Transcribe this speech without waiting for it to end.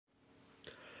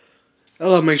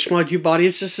Hello, my small cute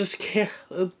bodies. This is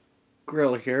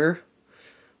Grill here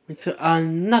with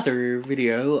another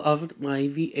video of my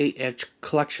VHS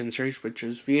collection series, which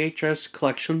is VHS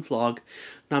Collection Vlog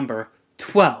number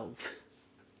 12.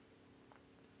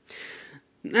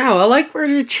 Now, I like where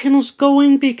the channel's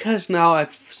going because now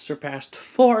I've surpassed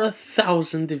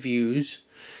 4,000 views,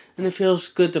 and it feels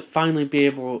good to finally be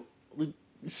able to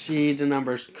see the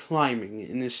numbers climbing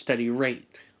in a steady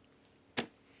rate.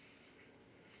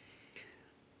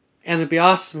 And it'd be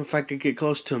awesome if I could get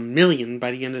close to 1 million by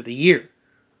the end of the year.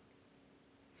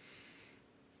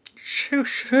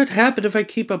 Should happen if I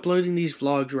keep uploading these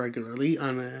vlogs regularly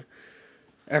on a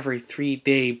every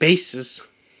 3-day basis.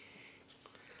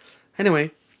 Anyway,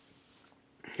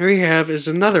 here we have is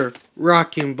another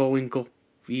Rocky and Bullwinkle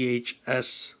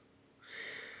VHS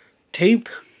tape.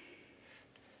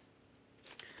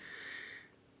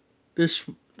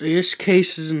 This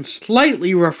case is in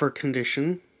slightly rougher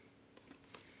condition.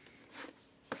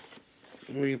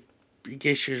 The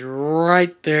issues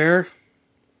right there,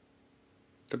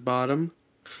 the bottom.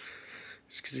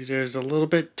 As you can see, there's a little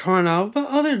bit torn out, but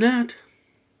other than that,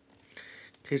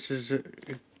 this is a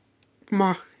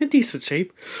decent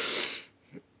shape.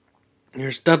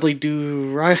 There's Dudley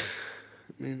Do Right.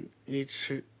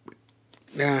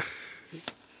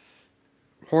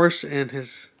 Horse and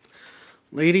his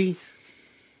lady.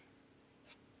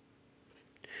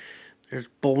 There's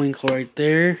Bullwinkle right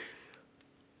there.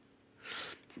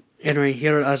 And right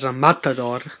here as a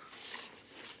matador.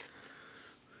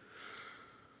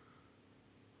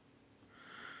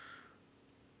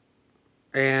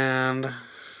 And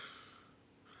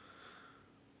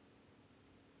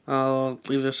I'll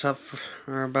leave this up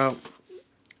for about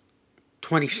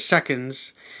 20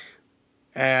 seconds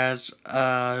as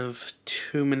of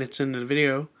 2 minutes into the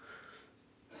video.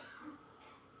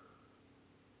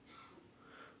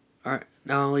 Alright,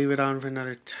 now I'll leave it on for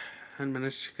another 10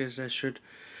 minutes because I should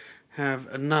have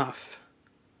enough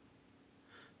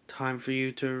time for you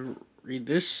to read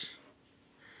this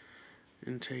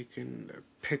and take in the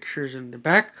pictures in the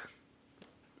back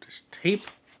of this tape.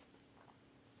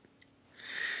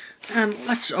 And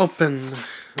let's open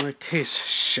the case,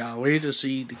 shall we, to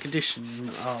see the condition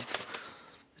of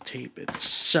the tape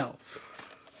itself.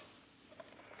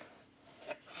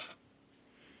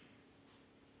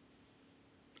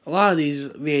 A lot of these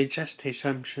VHS tapes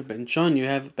I've been showing you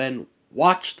have been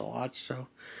watched a lot, so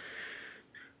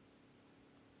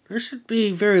there should be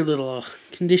very little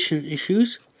condition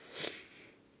issues.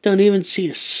 Don't even see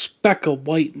a speck of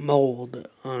white mold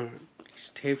on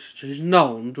these tapes, which is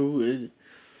known to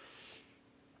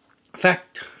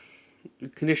affect the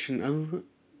condition of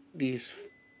these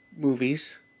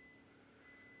movies.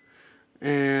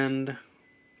 And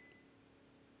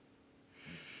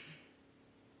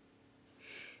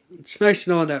it's nice to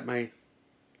know that my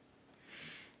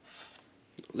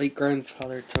late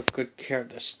grandfather took good care of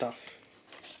this stuff.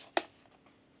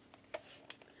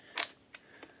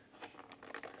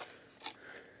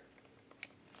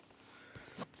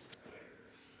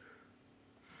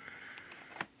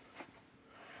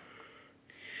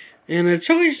 And it's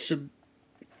always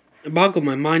boggled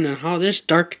my mind on how this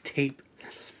dark tape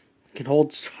can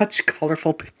hold such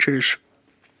colorful pictures.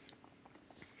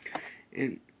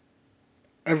 And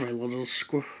every little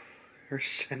square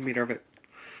centimeter of it.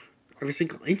 Every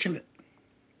single inch of it.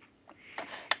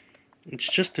 It's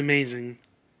just amazing.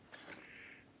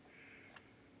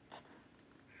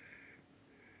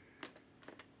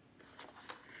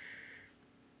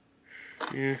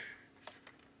 Yeah.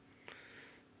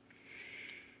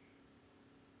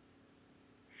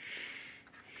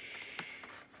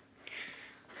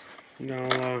 No,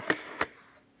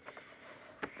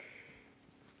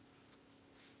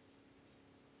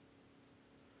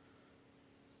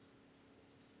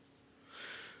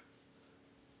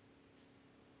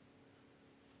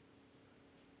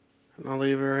 and I'll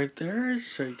leave it right there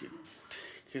so you can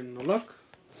take a look.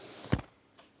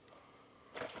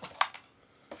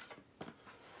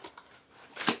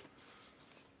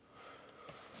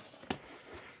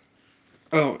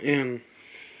 Oh, and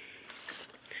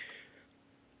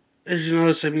as you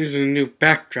notice, I'm using a new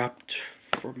backdrop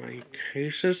for my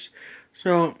cases.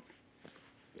 So,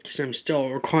 because I'm still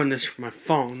recording this from my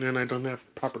phone and I don't have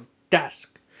a proper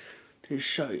desk to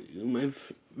show you my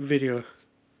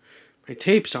my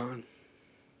tapes on.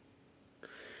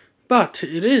 But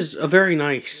it is a very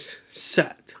nice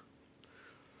set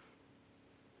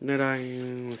that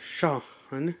I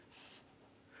showing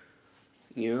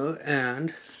you.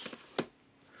 And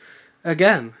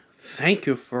again, thank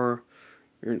you for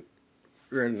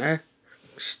your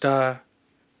next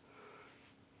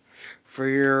for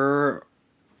your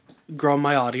grow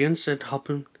my audience and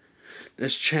helping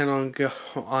this channel go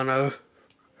on a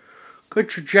good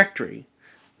trajectory.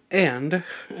 And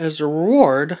as a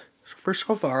reward, for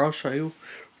so far, I'll show you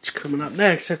what's coming up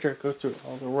next after I go through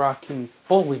all the Rocky and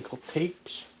Bullwinkle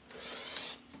tapes.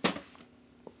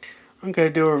 I'm going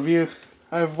to do a review.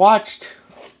 I've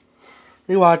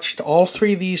rewatched all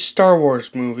 3 of these Star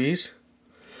Wars movies.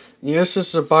 Yes, this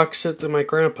is a box set that my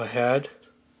grandpa had.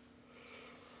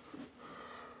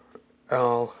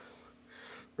 I'll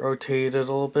rotate it a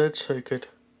little bit so you could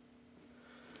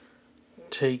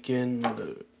take in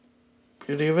the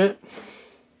beauty of it.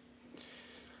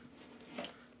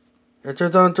 After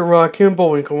done with the Rocky and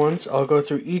Bullwinkle ones, I'll go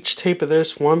through each tape of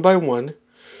this one by one.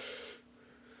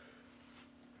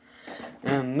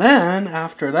 And then,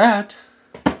 after that,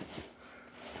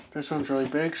 this one's really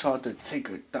big, so I'll have to take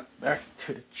it back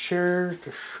to the chair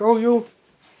to show you.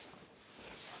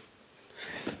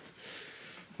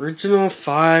 Original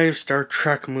 5 Star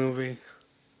Trek movie.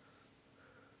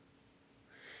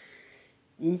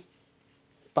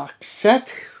 Box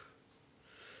set.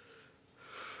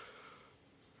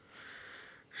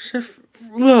 There's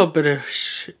a little bit of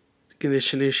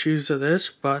condition issues of this,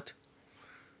 but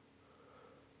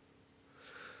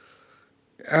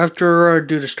after I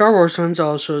do the Star Wars ones, I'll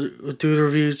also do the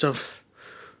reviews of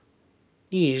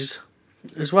these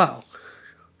as well,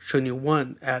 showing you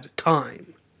one at a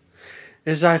time.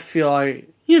 As I feel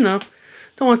don't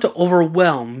want to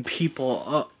overwhelm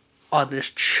people on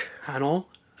this channel,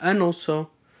 and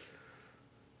also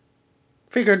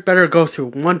figured better go through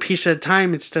one piece at a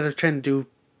time instead of trying to do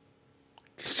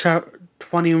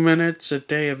 20 minutes a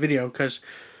day of video, because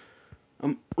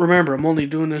remember, I'm only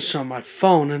doing this on my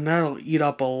phone, and that'll eat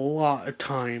up a lot of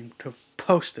time to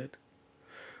post it.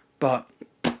 But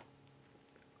if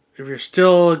you're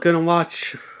still gonna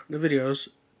watch the videos,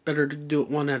 better to do it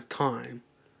one at a time.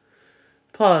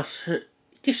 Plus, it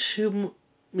gives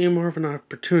me more of an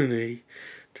opportunity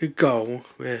to go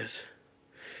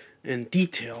in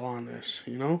detail on this,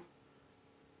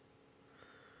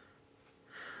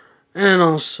 and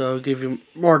also give you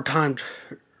more time to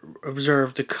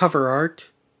observe the cover art,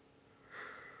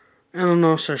 and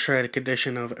also show you the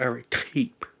condition of every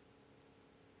tape.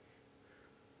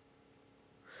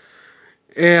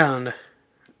 And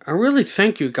I really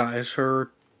thank you guys for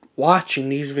watching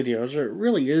these videos. It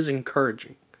really is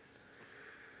encouraging.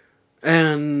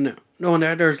 And knowing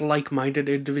that there's like-minded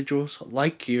individuals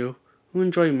like you who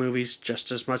enjoy movies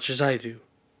just as much as I do.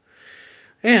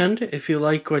 And if you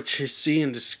like what you see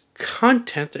in this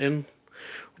content and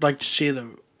would like to see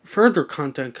the further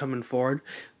content coming forward,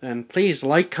 then please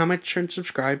like, comment, share, and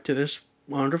subscribe to this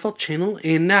wonderful channel.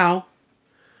 And now,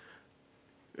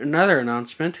 another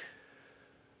announcement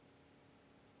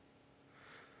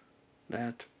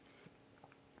that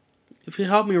if you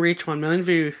help me reach 1 million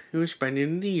views by the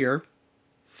end of the year,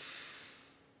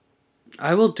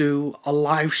 I will do a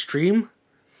live stream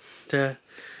to,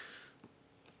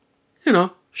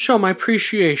 show my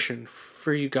appreciation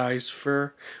for you guys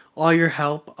for all your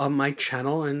help on my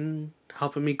channel and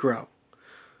helping me grow.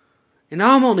 And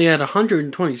now I'm only at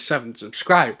 127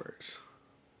 subscribers.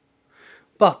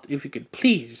 But if you could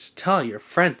please tell your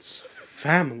friends,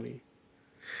 family,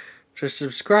 to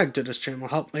subscribe to this channel,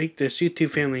 help make this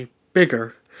YouTube family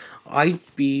bigger, I'd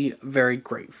be very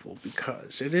grateful,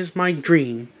 because it is my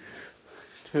dream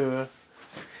to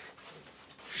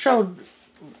show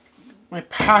my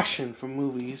passion for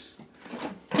movies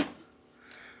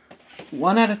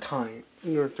one at a time,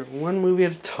 one movie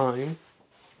at a time,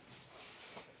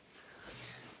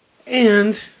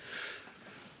 and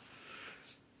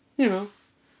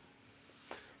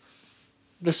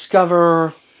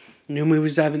discover new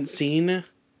movies I haven't seen,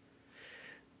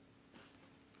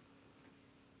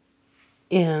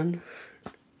 and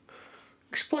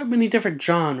explore many different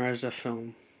genres of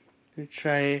film, which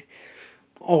I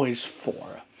always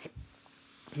for.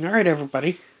 Alright,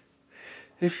 everybody.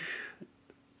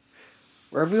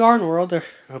 Wherever you are in the world, I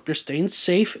hope you're staying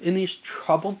safe in these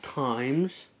troubled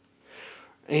times.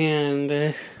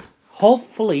 And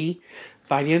hopefully,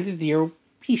 by the end of the year, we'll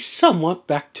be somewhat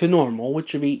back to normal,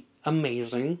 which would be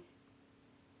amazing.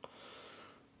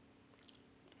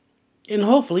 And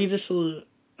hopefully, this will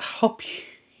help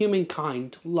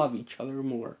humankind love each other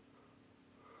more.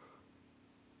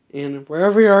 And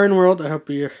wherever you are in the world, I hope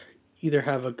you either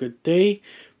have a good day,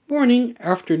 morning,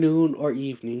 afternoon, or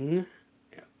evening.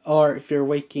 Or if you're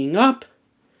waking up,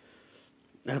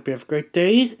 I hope you have a great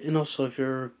day. And also if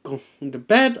you're going to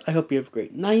bed, I hope you have a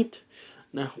great night.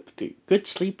 And I hope you get good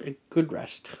sleep and good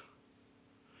rest.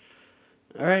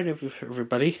 Alright,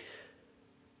 everybody.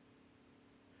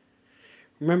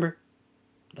 Remember,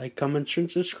 like, comment,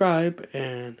 and subscribe.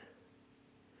 And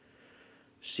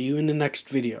See you in the next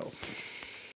video.